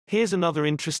Here's another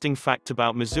interesting fact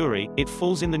about Missouri: it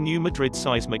falls in the New Madrid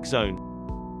seismic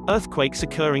zone. Earthquakes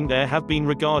occurring there have been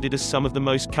regarded as some of the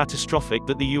most catastrophic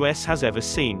that the US has ever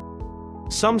seen.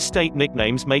 Some state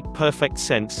nicknames make perfect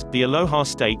sense: the Aloha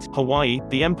State, Hawaii;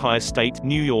 the Empire State,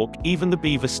 New York; even the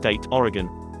Beaver State, Oregon.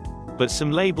 But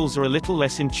some labels are a little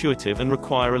less intuitive and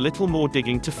require a little more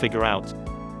digging to figure out.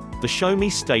 The Show Me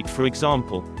State, for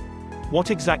example.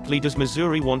 What exactly does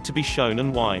Missouri want to be shown,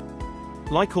 and why?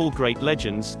 Like all great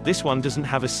legends, this one doesn't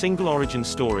have a single origin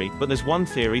story, but there's one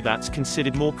theory that's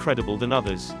considered more credible than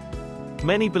others.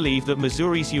 Many believe that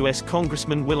Missouri's U.S.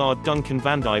 Congressman Willard Duncan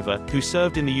Vandiver, who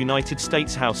served in the United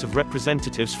States House of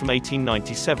Representatives from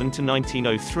 1897 to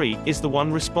 1903, is the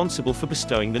one responsible for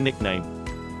bestowing the nickname.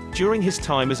 During his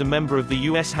time as a member of the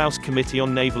U.S. House Committee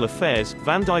on Naval Affairs,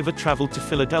 Vandiver traveled to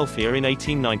Philadelphia in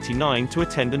 1899 to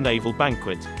attend a naval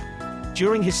banquet.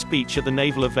 During his speech at the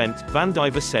naval event,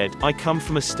 Vandiver said, "I come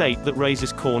from a state that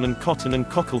raises corn and cotton and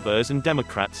cockleburs and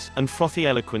Democrats, and frothy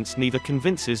eloquence neither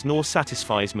convinces nor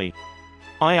satisfies me.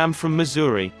 I am from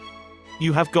Missouri.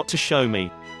 You have got to show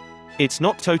me." It's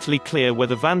not totally clear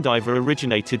whether Vandiver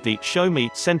originated the "show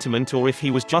me" sentiment or if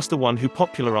he was just the one who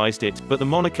popularized it, but the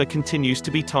moniker continues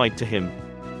to be tied to him.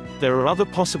 There are other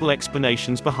possible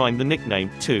explanations behind the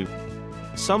nickname, too.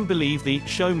 Some believe the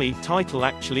 "Show Me" title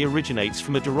actually originates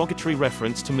from a derogatory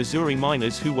reference to Missouri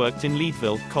miners who worked in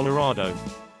Leadville, Colorado.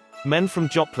 Men from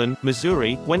Joplin,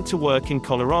 Missouri, went to work in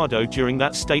Colorado during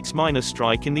that state's miner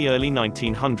strike in the early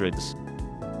 1900s.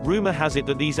 Rumor has it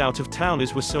that these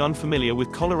out-of-towners were so unfamiliar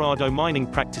with Colorado mining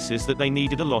practices that they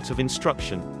needed a lot of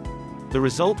instruction. The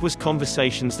result was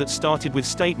conversations that started with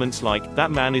statements like,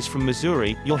 "That man is from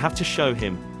Missouri, you'll have to show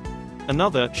him."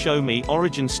 Another "Show Me"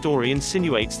 origin story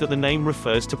insinuates that the name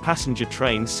refers to passenger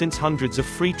trains, since hundreds of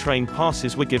free train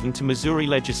passes were given to Missouri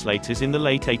legislators in the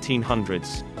late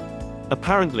 1800s.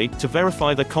 Apparently, to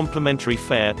verify the complimentary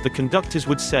fare, the conductors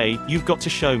would say, "You've got to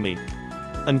show me."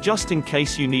 And just in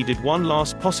case you needed one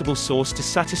last possible source to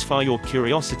satisfy your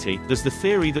curiosity, there's the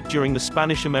theory that during the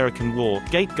Spanish-American War,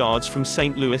 gate guards from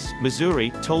St. Louis,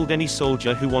 Missouri, told any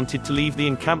soldier who wanted to leave the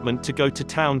encampment to go to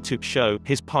town to show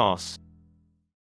his pass.